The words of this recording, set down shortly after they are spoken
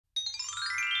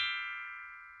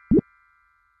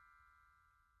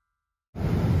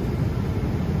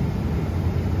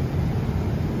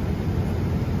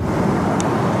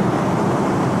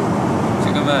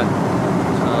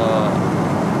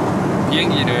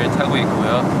비행기를 타고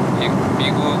있고요.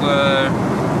 미국을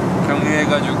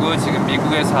경유해가지고 지금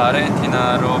미국에서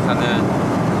아르헨티나로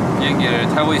가는 비행기를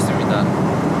타고 있습니다.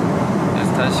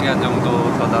 그래서 5시간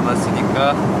정도 더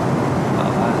남았으니까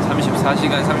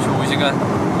 34시간, 35시간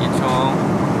이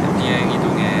총 비행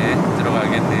이동에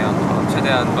들어가겠네요.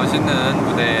 최대한 멋있는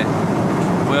무대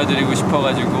보여드리고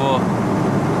싶어가지고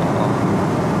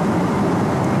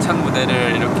창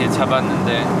무대를 이렇게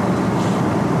잡았는데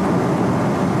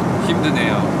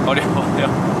힘드네요.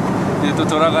 어려워요. 이제 또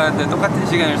돌아가는데 똑같은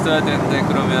시간을 써야 되는데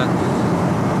그러면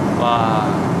와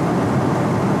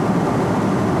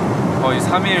거의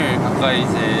 3일 가까이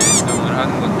이제 이동을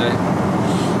하는 건데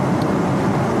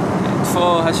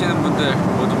투어 하시는 분들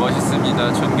모두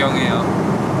멋있습니다. 존경해요.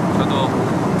 저도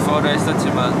투어를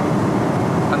했었지만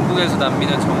한국에서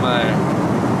남미는 정말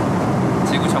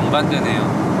지구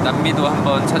정반대네요. 남미도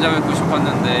한번 찾아뵙고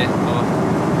싶었는데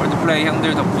월드플레이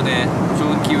형들 덕분에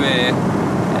좋은 기회에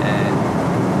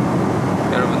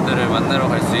여러분들을 만나러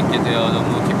갈 수 있게 되어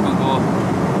너무 기쁘고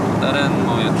다른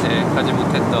여태 가지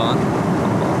못했던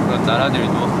그런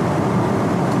나라들도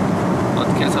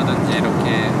어떻게 해서든지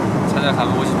이렇게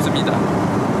찾아가보고 싶습니다.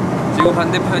 지구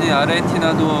반대편인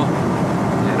아르헨티나도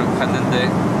이렇게 갔는데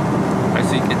갈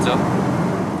수 있겠죠?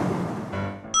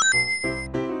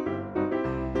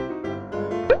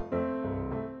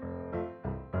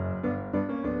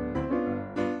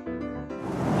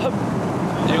 헙!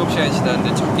 7시간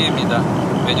지났는데 첫 끼입니다.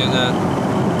 메뉴는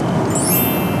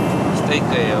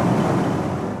스테이크예요.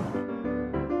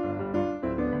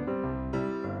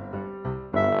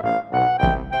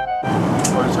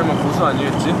 설마 고수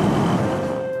아니겠지?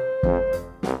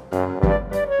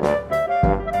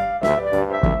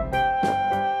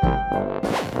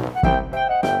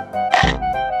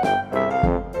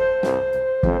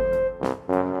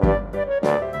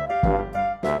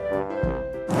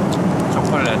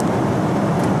 초콜릿,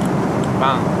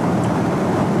 빵,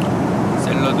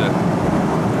 샐러드,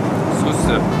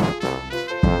 소스.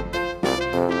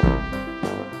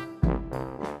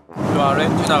 또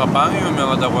아르헨티나가 빵이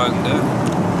유명하다고 하는데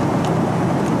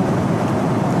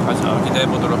가자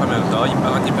기대해보도록 하면서 이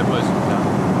빵 한 입 해보겠습니다.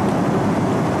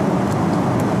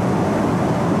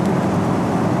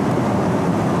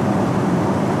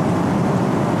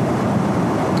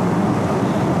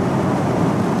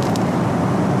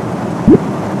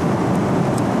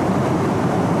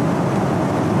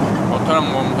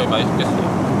 버터랑 먹으면 더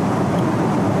맛있겠어요.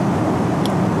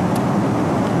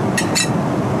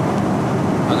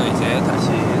 저는 이제 다시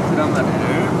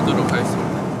드라마를 보도록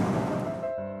하겠습니다.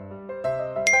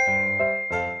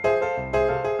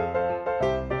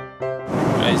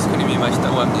 아이스크림이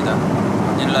맛있다고 합니다.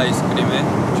 바닐라 아이스크림에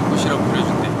초코 시럽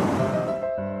뿌려준대요.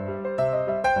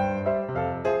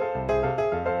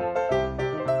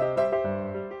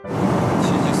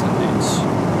 치즈 샌드위치.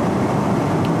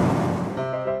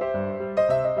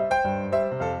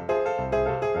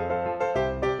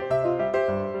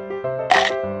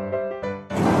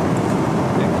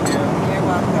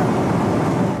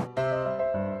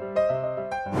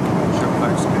 시럽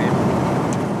아이스크림.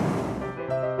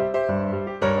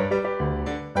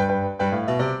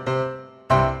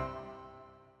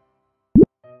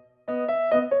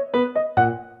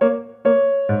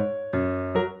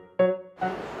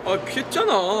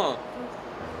 피했잖아.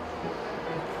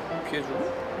 피해주고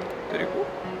때리고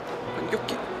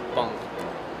반격기 빵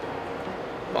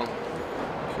빵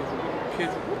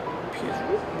피해주고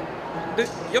근데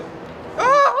얍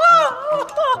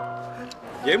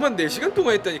얘만 4시간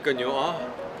동안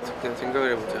했다니까요. 그냥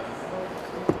생각을 해보자.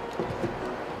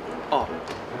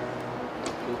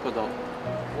 배고파다.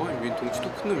 왜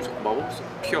덩치도 큰 놈이 자꾸 마법을 써.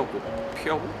 피하고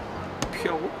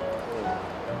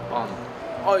빵.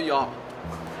 야.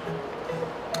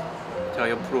 자,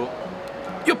 옆으로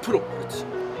그렇지.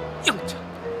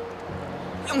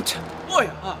 영차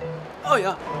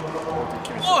어야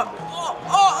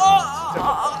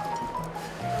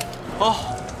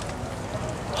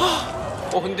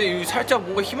근데 이 살짝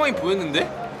뭔가 희망이 보였는데?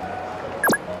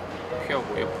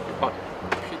 피하고 옆으로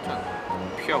피했잖아.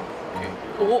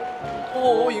 피하고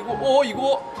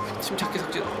이거 침착해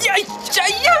삭제. 야이짜야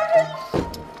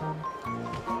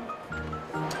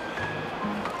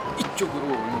이쪽으로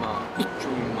임마.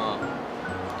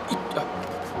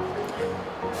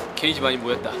 게이지 많이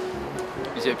모였다.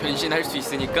 이제 변신할 수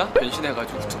있으니까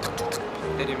변신해가지고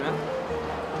툭툭툭툭 때리면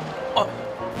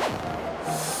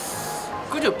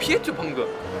그죠? 피했죠 방금.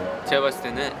 제가 봤을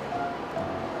때는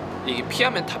이게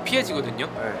피하면 다 피해지거든요.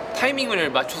 네. 타이밍을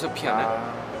맞춰서 피하는.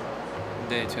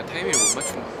 근데 제가 타이밍을 못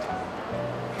맞춘 것 같아요.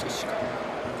 이 자식아.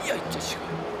 이 자식아.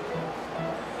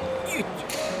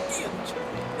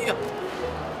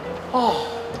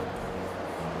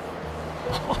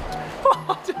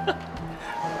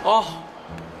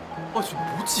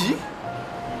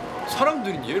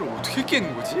 사람들은 얘를 어떻게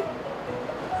깨는 거지?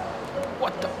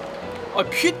 왔다. 아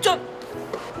피했잖.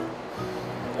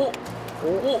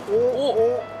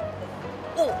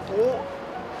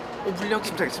 물량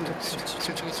침착해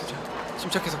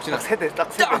석진아. 딱 3대 딱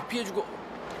 3대 딱 피해주고.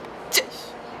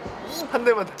 한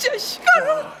대만 더. 자식아.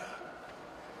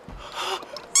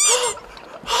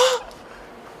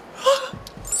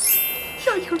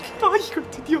 야 이걸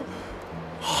드디어.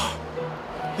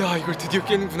 야 이걸 드디어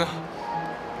깨는구나.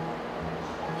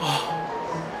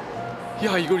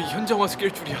 야 이걸 현장 와서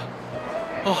깰 줄이야.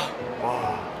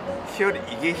 와 희열이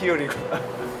이게 희열이구나.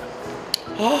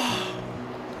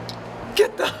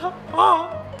 깼다.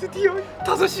 드디어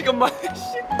 5시간 만에.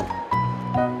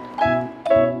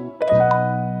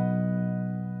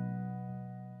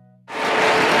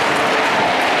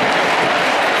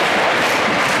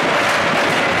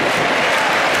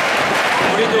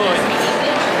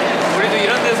 우리도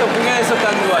이런 데서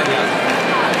공연했었다는 거 아니야?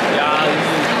 야,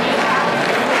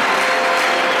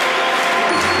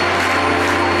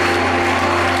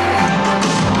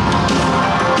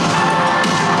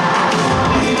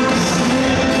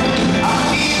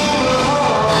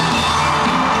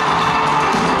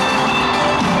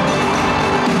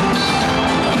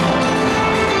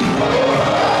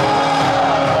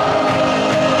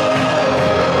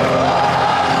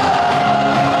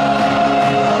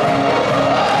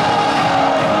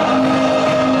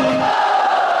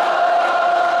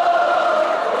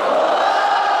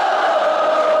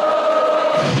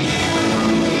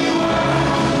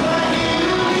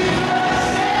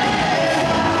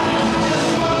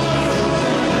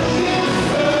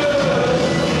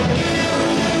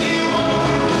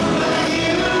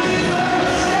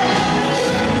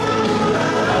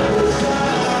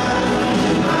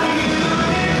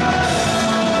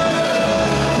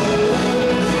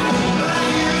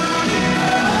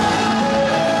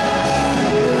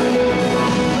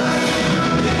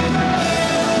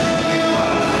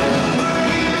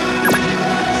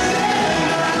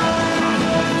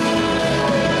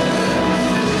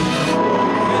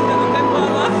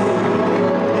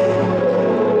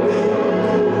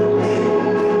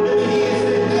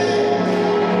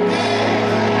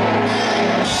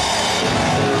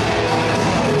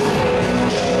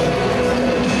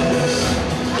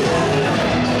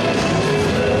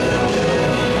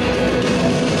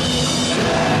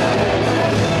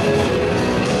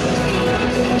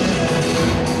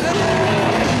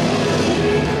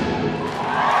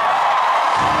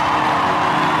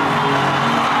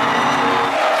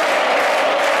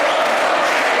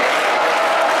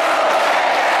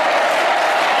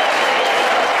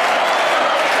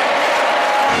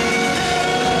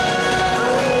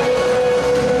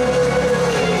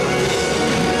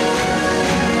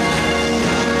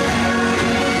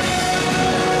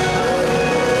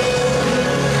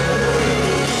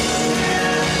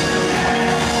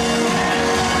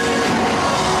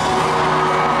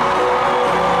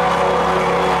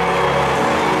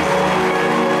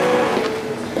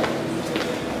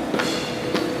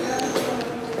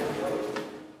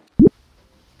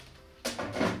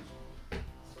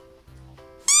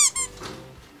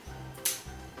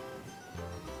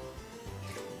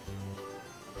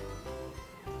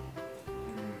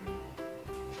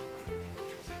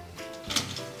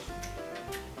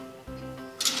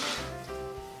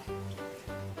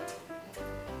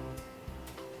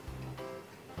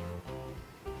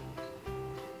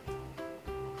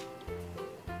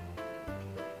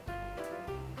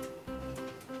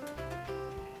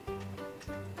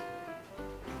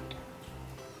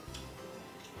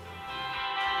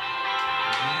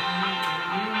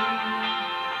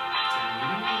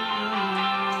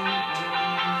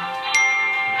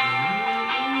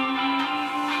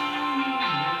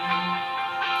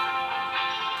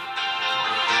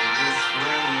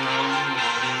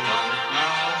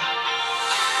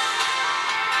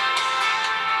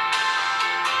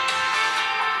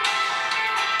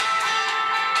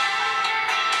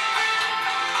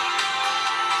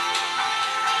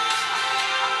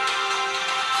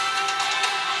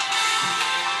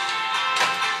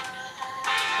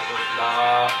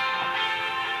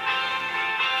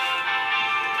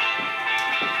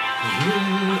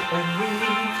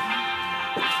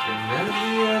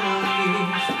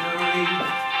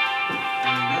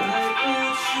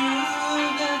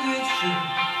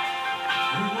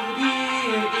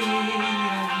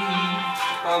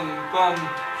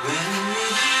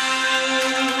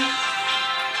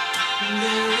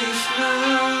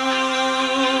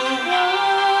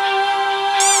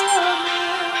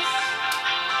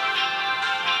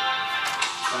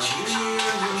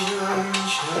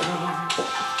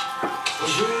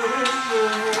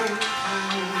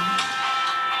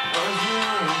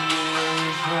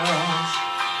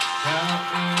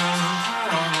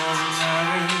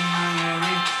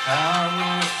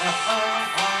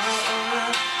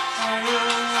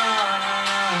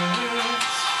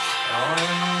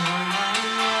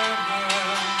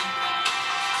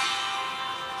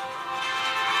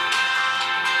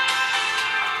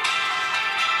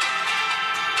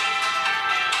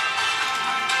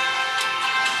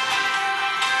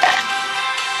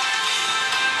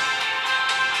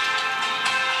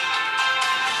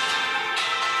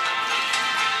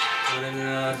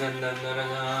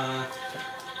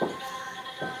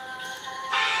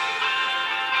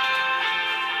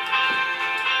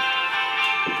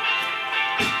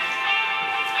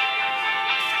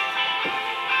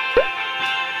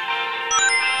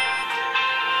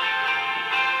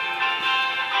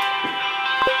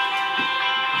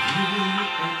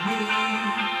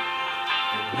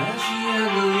 끝나지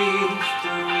않을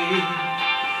history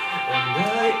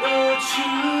나의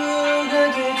우주가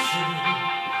되지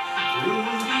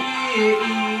우리의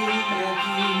이야기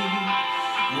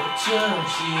모처럼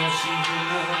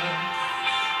씌어지구나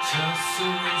저속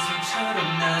인생처럼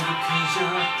나도 그저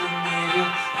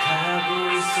떠내려가고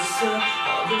있었어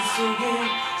어둠 속에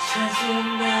찾은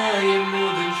나의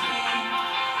모든 힘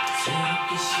새롭게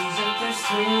시작될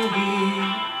소리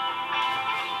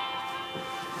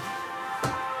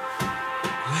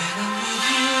When I'm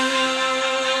with you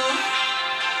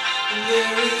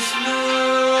There is no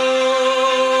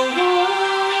one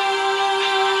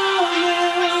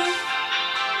else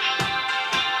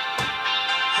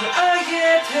I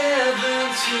get heaven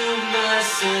to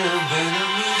myself when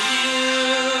I'm with you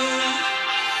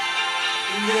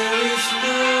There is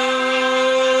no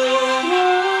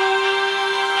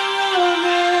one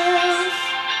else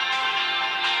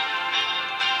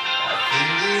I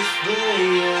feel this way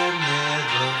I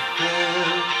never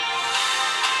felt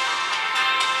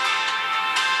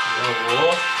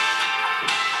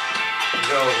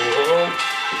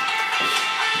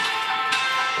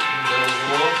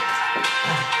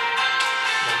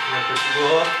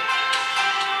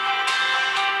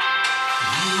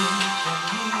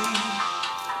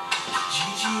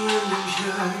지지 않는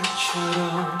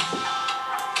별처럼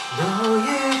너의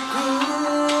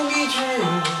꿈이 되어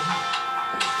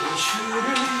우주를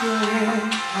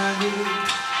여행하는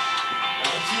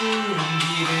어두운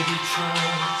길에 비춰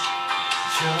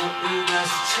저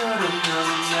은하수처럼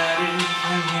너는 나를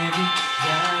향해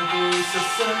빛나고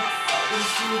있었어 어둠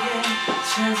속에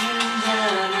찾은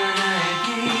나의 길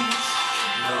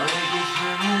너에게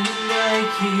향하는 나의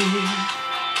길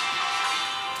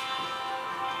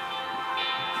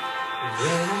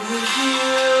When I'm with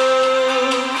you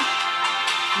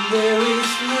There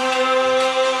is no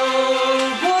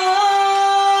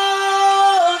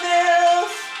one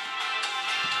else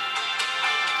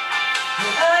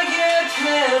I get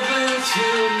heaven to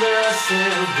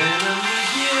myself when I'm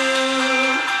with you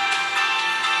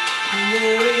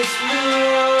There is no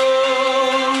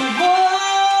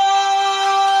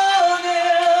one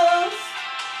else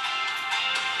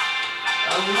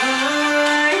I'm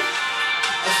like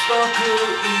a sparkle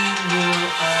in your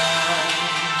eyes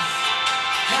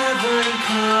Heaven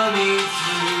coming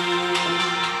through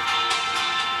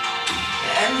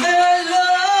And I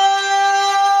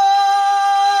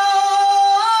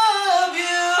love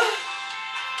you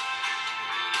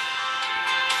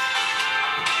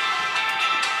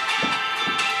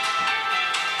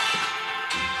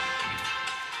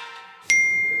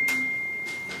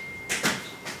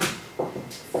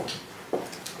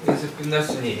그래서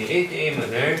끝났으니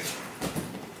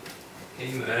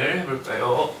게임을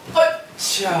해볼까요?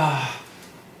 어차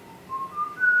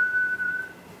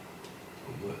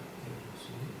뭐야?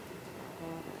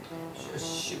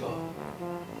 씨가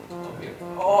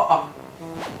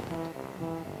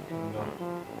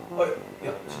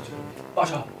야 진짜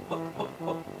아샤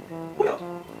뭐야?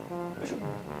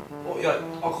 야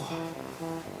아까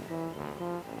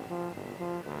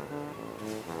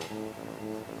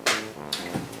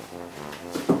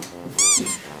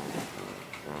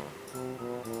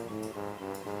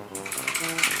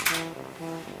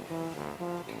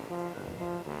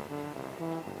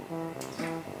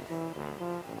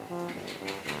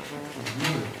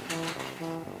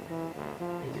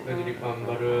이때까지 립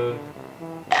반발은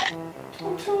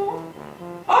도망쳐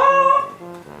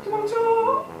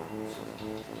도망쳐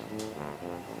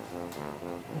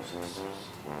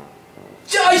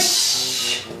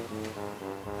짜이씨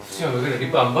수야 왜 그래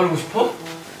립 안 바르고 싶어?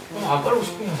 안 바르고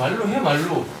싶으면 말로 해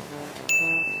말로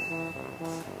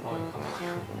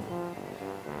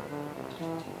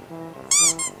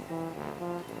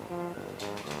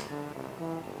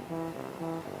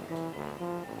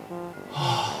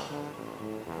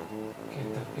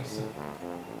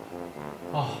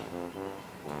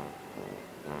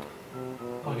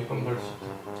깼어. 립밤 바를 수 있다.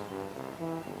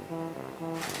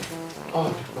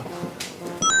 립밤.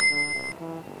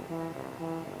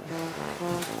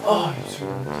 입술.